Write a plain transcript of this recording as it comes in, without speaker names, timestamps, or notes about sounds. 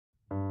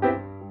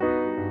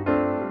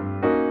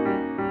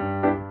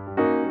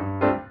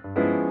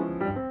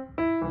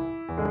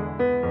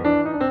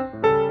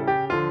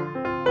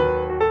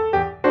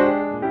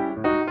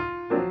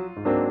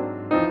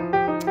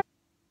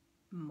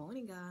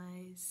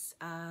guys,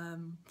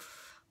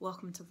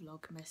 welcome to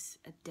Vlogmas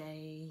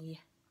day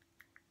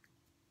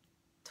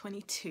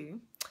 22.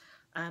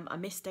 I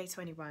missed day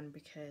 21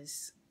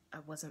 because I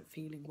wasn't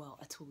feeling well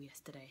at all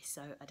yesterday,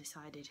 so I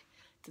decided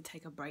to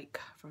take a break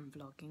from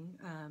vlogging.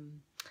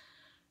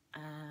 I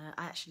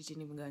actually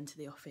didn't even go into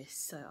the office,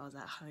 so I was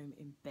at home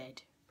in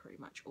bed pretty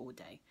much all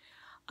day.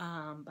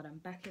 But I'm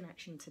back in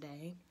action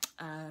today.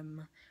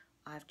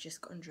 I've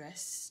just gotten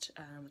dressed.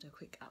 I'll do a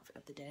quick outfit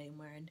of the day. I'm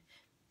wearing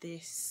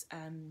this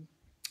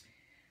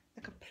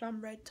like a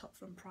plum red top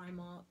from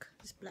Primark,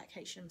 this black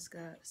H&M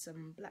skirt,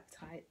 some black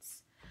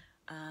tights,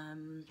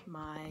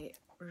 my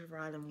River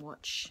Island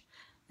watch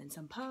and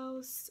some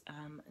pearls,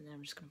 and then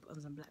I'm just going to put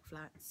on some black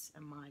flats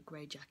and my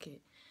grey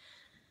jacket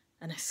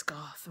and a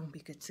scarf and we'll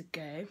be good to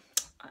go.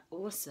 I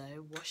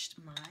also washed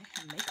my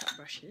makeup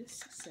brushes,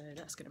 so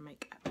that's going to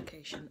make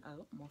application a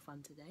lot more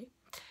fun today.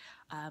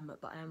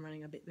 But I am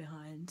running a bit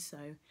behind, so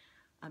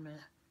I'm going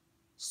to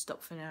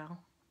stop for now,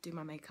 do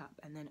my makeup,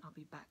 and then I'll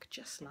be back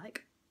just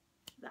like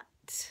that.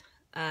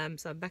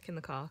 So I'm back in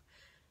the car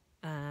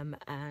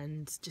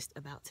and just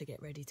about to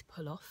get ready to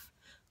pull off.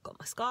 Got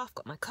my scarf,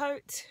 got my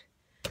coat,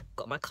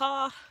 got my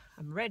car.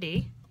 I'm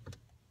ready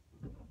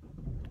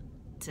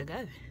to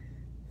go.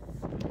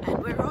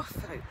 And we're off,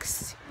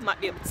 folks. You might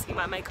be able to see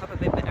my makeup a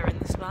bit better in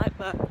this light,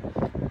 but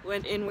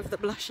went in with the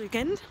blush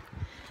again.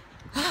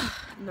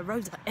 And the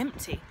roads are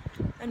empty.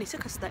 Only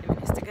took us 30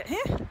 minutes to get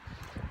here,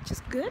 which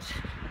is good.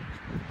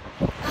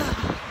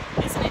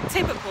 Isn't it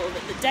typical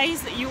that the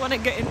days that you want to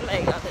get in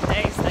late are the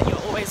days that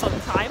you're always on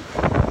time?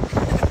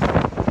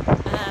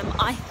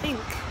 I think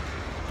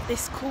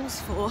this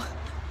calls for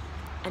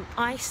an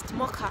iced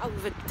mocha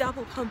with a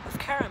double pump of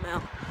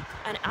caramel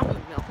and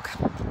almond milk.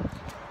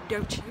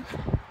 Don't you?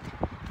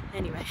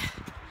 Anyway,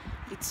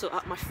 I need to sort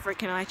out my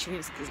freaking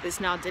iTunes because it's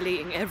now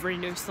deleting every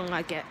new song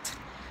I get.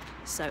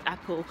 So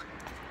Apple,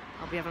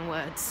 I'll be having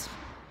words.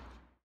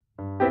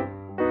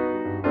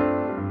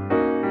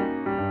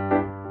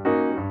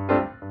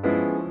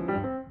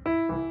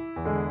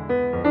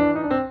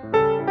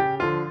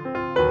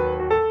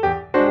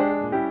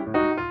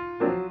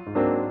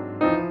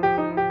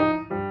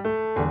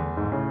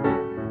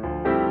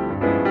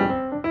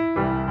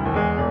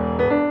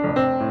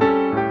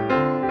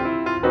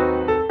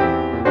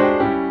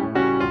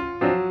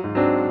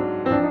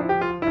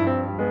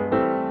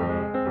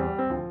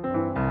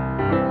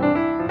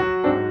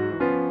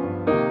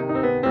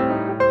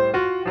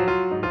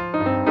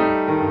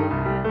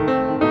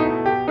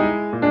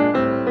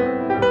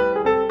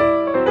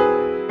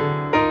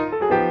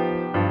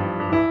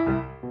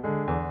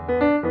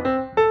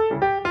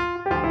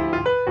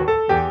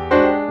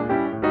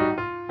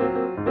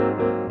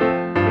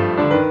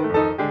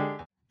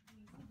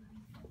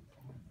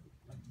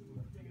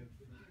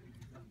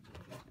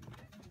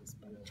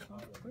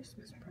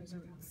 Christmas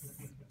presents.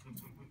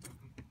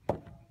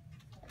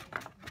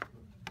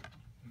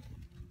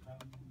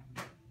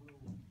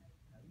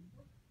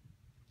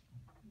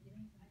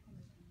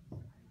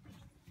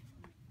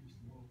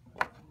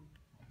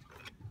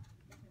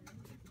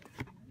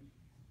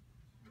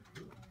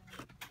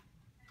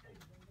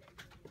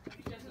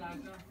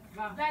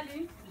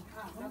 Darling,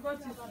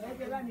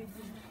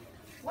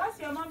 what's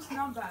your mom's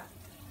number?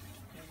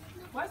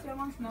 What's your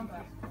mom's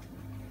number?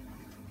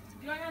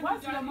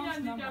 What's your mom's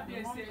number? Okay.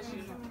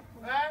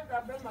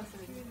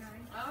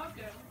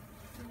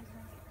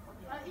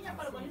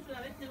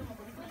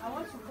 I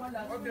want to call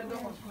her.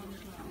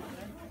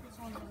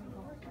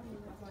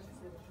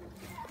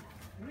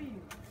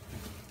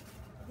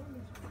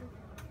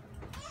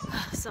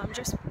 So I'm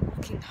just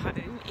walking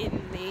home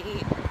in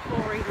the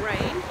pouring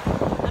rain,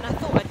 and I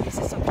thought I'd use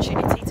this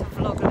opportunity to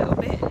vlog a little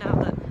bit now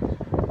that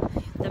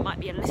there might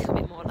be a little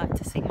bit more light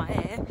to see my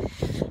hair.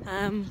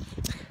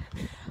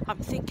 I'm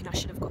thinking I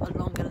should have got a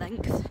longer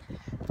length,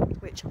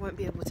 which I won't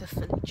be able to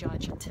fully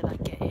judge until I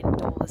get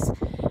indoors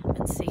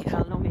and see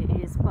how long it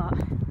is, but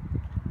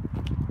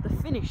the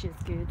finish is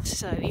good,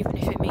 so even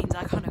if it means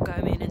I kind of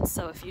go in and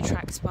sew a few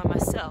tracks by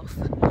myself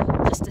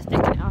just to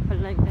thicken it up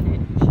and lengthen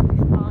it, it should be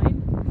fine.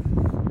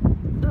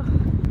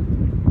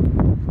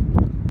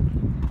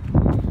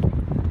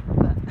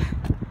 But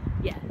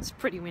yeah, it's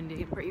pretty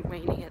windy and pretty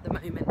rainy at the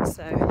moment,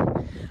 so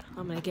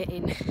I'm gonna get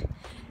in,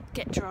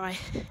 get dry,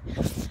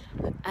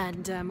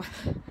 and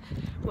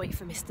wait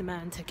for Mr.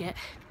 Man to get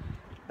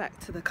back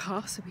to the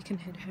car so we can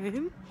head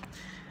home.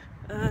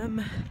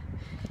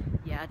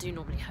 Yeah, I do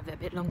normally have it a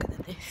bit longer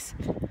than this,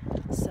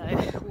 so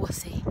we'll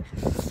see.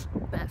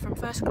 But from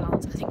first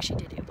glance, I think she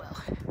did it well.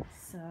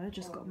 So I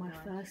just got my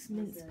first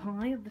mince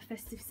pie of the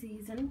festive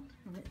season.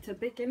 I went to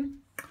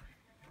Biggin.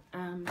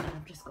 And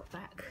I've just got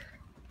back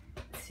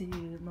to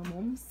my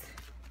mum's.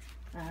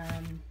 So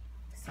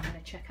I'm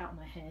going to check out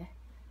my hair.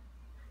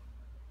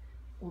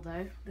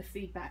 Although the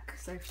feedback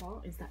so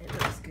far is that it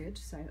looks good,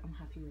 so I'm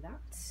happy with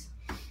that.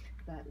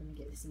 But let me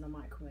get this in the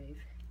microwave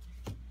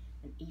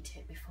and eat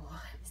it before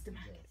Mr.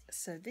 Man.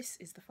 So this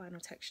is the final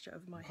texture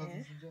of my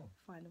hair,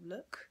 final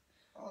look.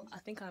 I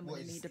think I'm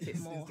going to need a bit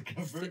more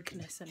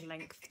thickness and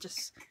length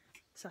just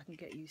so I can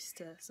get used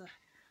to. So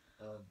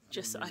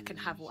just so I can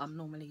have what I'm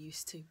normally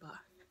used to, but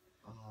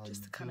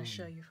just to kind of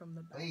show you from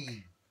the back.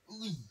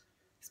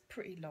 It's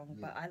pretty long,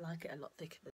 but I like it a lot thicker than